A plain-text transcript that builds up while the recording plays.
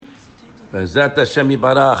Bezrat Hashem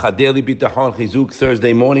Yibarach, a daily bitachon chizuk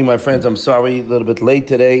Thursday morning, my friends. I'm sorry, a little bit late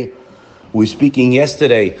today. We were speaking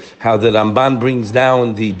yesterday how the Ramban brings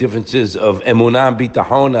down the differences of emunah and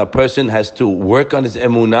bitachon. A person has to work on his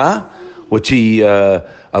emunah, which he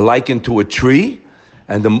likened to a tree.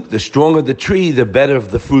 And the stronger the tree, the better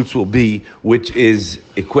the fruits will be, which is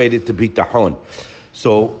equated to bitachon.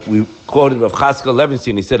 So we quoted Rav Chaskel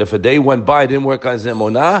Levinstein. He said if a day went by, didn't work on his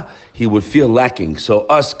emunah, he would feel lacking. So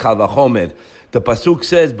us, kal vachomer. The pasuk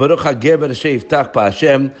says, Baruch hagever asher yiftach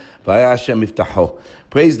b'Hashem, v'haya Hashem yiftacho.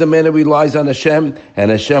 Praise the man who relies on Hashem,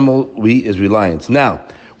 and Hashem will be his reliance. Now,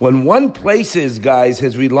 when one places, guys,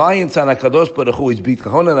 his reliance on HaKadosh Baruch Hu, his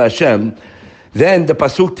bitachon on Hashem, then the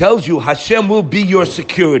pasuk tells you Hashem will be your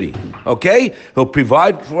security. Okay? He'll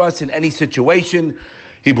provide for us in any situation.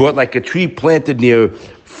 He brought like a tree planted near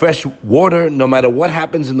fresh water. No matter what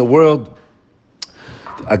happens in the world,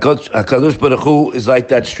 HaKadosh Baruch Hu is like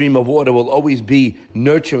that stream of water, will always be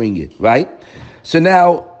nurturing it, right? So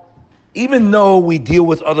now, even though we deal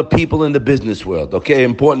with other people in the business world, okay,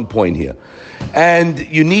 important point here, and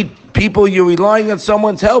you need people, you're relying on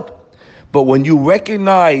someone's help, but when you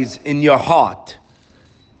recognize in your heart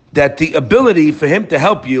that the ability for him to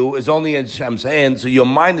help you is only in Hashem's hands, so your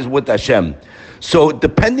mind is with Hashem. So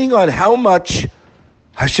depending on how much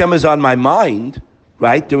Hashem is on my mind,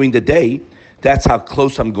 right, during the day, that's how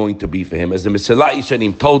close I'm going to be for him. As the Mesillat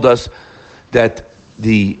Yesharim told us that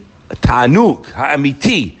the ta'anug,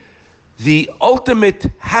 ha'amiti, the ultimate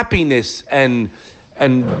happiness and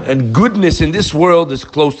goodness in this world is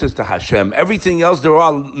closest to Hashem. Everything else, there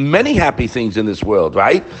are many happy things in this world,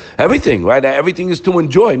 right? Everything, right? Everything is to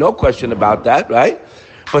enjoy, no question about that, right?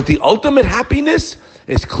 But the ultimate happiness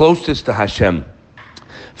is closest to Hashem.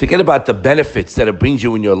 Forget about the benefits that it brings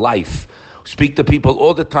you in your life. Speak to people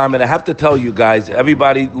all the time, and I have to tell you guys,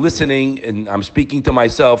 everybody listening, and I'm speaking to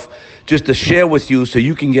myself, just to share with you so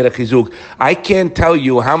you can get a chizuk. I can't tell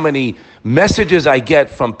you how many messages I get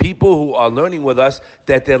from people who are learning with us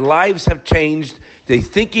that their lives have changed, they're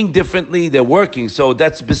thinking differently, they're working. So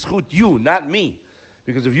that's b'schut you, not me.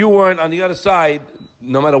 Because if you weren't on the other side,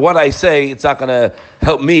 no matter what I say, it's not going to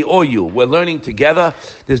help me or you. We're learning together.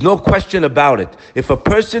 There's no question about it. If a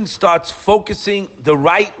person starts focusing the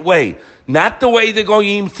right way, not the way the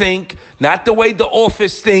goyim think, not the way the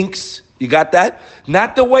office thinks, you got that?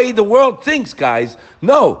 Not the way the world thinks, guys.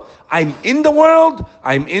 No, I'm in the world,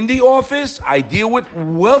 I'm in the office, I deal with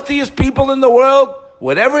wealthiest people in the world,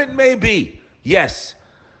 whatever it may be. Yes,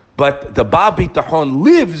 but the Baal Bitachon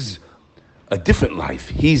lives a different life.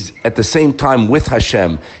 He's at the same time with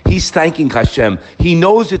Hashem. He's thanking Hashem. He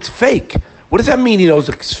knows it's fake. What does that mean, he knows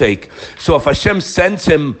it's fake? So if Hashem sends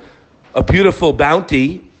him a beautiful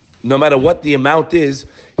bounty, no matter what the amount is,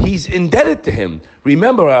 he's indebted to him.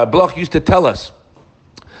 Remember, our block used to tell us,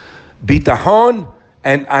 bitachon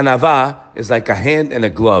and anava is like a hand and a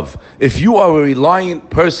glove. If you are a reliant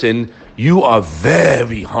person, you are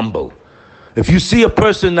very humble. If you see a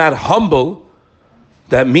person not humble,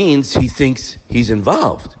 that means he thinks he's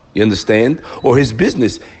involved. You understand? Or his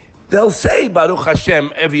business. They'll say Baruch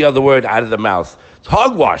Hashem every other word out of the mouth. It's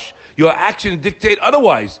hogwash. Your actions dictate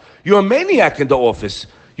otherwise. You're a maniac in the office.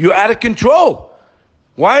 You're out of control.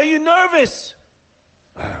 Why are you nervous?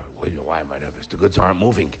 Why am I nervous? The goods aren't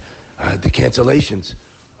moving. The cancellations.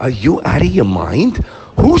 Are you out of your mind?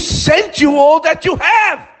 Who sent you all that you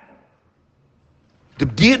have?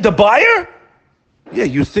 The buyer? Yeah,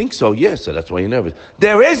 you think so. Yes, so that's why you're nervous.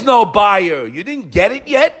 There is no buyer. You didn't get it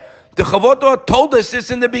yet? The Chavot told us this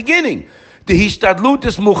in the beginning. The hishtadlut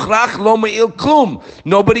is muchrach lo me'il klum.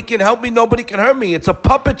 Nobody can help me, nobody can hurt me. It's a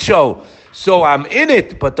puppet show. So I'm in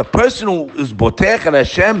it, but the person who is botech and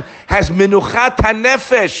Hashem has minuchat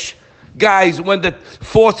hanefesh. Guys, when the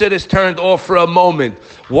faucet is turned off for a moment.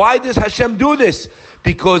 Why does Hashem do this?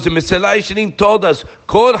 Because the Mesillat Yesharim told us,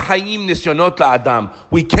 Kol hayim nisyonot la'adam.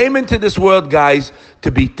 We came into this world, guys, to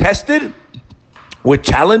be tested with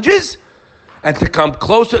challenges and to come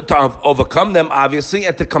closer, to overcome them, obviously,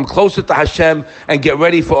 and to come closer to Hashem and get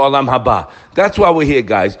ready for Olam Haba. That's why we're here,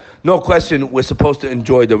 guys. No question, we're supposed to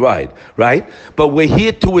enjoy the ride, right? But we're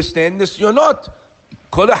here to withstand nisyonot.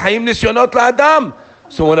 Kol hayim nisyonot la'adam.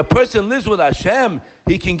 So when a person lives with Hashem,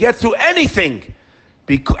 he can get through anything.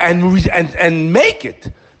 And make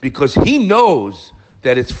it, because he knows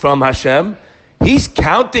that it's from Hashem. He's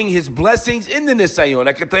counting his blessings in the Nisayon.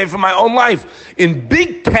 I can tell you from my own life, in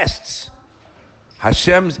big tests,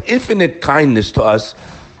 Hashem's infinite kindness to us,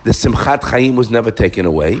 the Simchat Chaim was never taken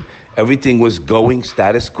away. Everything was going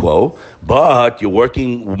status quo, but you're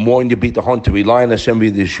working more in your bitachon to rely on Hashem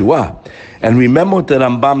with Yeshua. And remember what the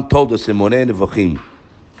Rambam told us in Moreh Nevuchim,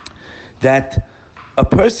 that a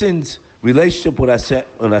person's Relationship with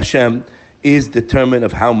Hashem is determined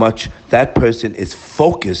of how much that person is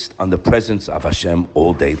focused on the presence of Hashem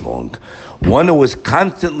all day long. One who is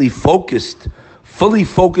constantly focused, fully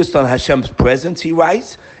focused on Hashem's presence, he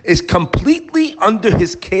writes, is completely under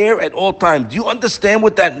his care at all times. Do you understand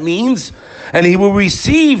what that means? And he will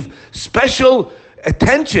receive special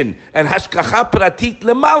attention and hashgacha pratit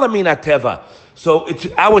lemala min hateva. So it's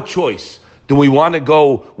our choice. Do we want to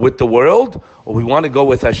go with the world or we want to go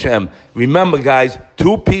with Hashem? Remember, guys,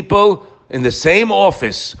 two people in the same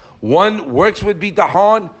office. One works with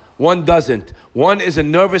bitachon, one doesn't. One is a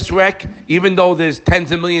nervous wreck, even though there's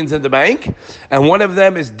tens of millions in the bank. And one of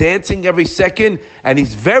them is dancing every second, and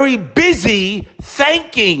he's very busy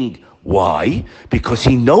thanking. Why? Because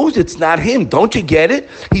he knows it's not him. Don't you get it?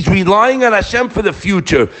 He's relying on Hashem for the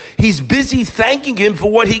future. He's busy thanking him for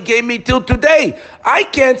what he gave me till today. I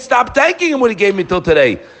can't stop thanking him what he gave me till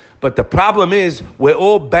today. But the problem is, we're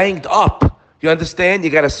all banged up. You understand? You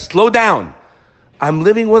got to slow down. I'm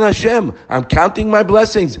living with Hashem. I'm counting my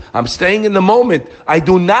blessings. I'm staying in the moment. I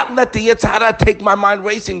do not let the Yetzer Hara take my mind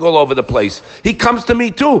racing all over the place. He comes to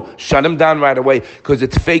me too. Shut him down right away because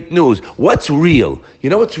it's fake news. What's real?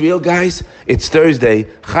 You know what's real, guys? It's Thursday.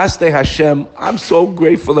 Chaste Hashem. I'm so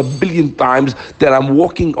grateful a billion times that I'm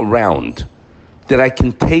walking around, that I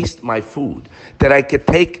can taste my food, that I can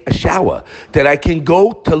take a shower, that I can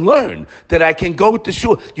go to learn, that I can go to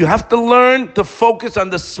shul. You have to learn to focus on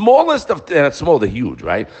the smallest of, and small, they're huge,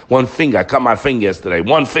 right? One finger, I cut my finger yesterday,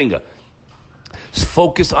 one finger.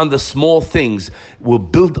 Focus on the small things will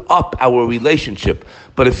build up our relationship.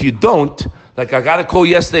 But if you don't, like I got a call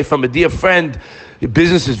yesterday from a dear friend, your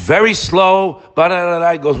business is very slow,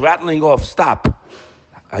 it goes rattling off, stop.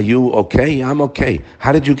 Are you okay? Yeah, I'm okay.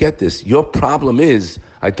 How did you get this? Your problem is,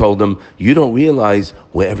 I told him, you don't realize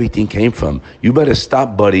where everything came from. You better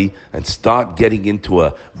stop, buddy, and start getting into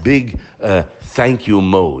a big thank you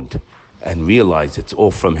mode and realize it's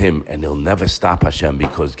all from him, and he'll never stop, Hashem,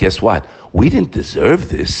 because guess what? We didn't deserve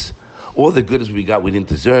this. All the goodness we got, we didn't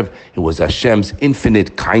deserve. It was Hashem's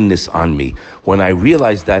infinite kindness on me. When I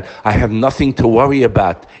realized that, I have nothing to worry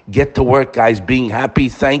about. Get to work, guys, being happy,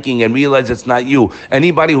 thanking, and realize it's not you.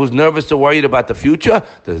 Anybody who's nervous or worried about the future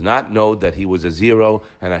does not know that he was a zero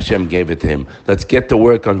and Hashem gave it to him. Let's get to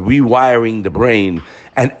work on rewiring the brain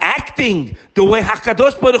and acting the way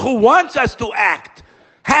HaKadosh Baruch Hu wants us to act.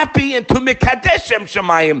 Happy and to Mekadesh Shem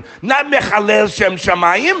Shamayim, not Mechalel Shem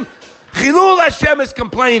Shamayim. Chilul Hashem is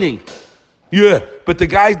complaining. Yeah, but the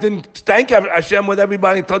guys didn't thank Hashem with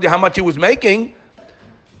everybody, told you how much he was making.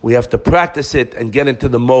 We have to practice it and get into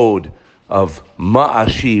the mode of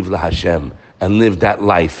Ma'ashiv LaHashem and live that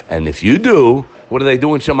life. And if you do, what do they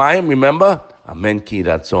do in Shemayim? Remember? Amen ki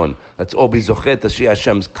ratzon. Let's all be zochet to see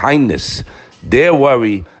Hashem's kindness. Dare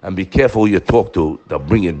worry and be careful who you talk to. They'll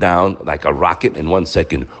bring it down like a rocket in 1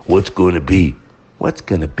 second. What's going to be? What's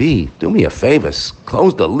going to be? Do me a favor.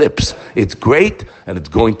 Close the lips. It's great, and it's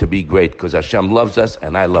going to be great because Hashem loves us,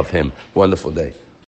 and I love Him. Wonderful day.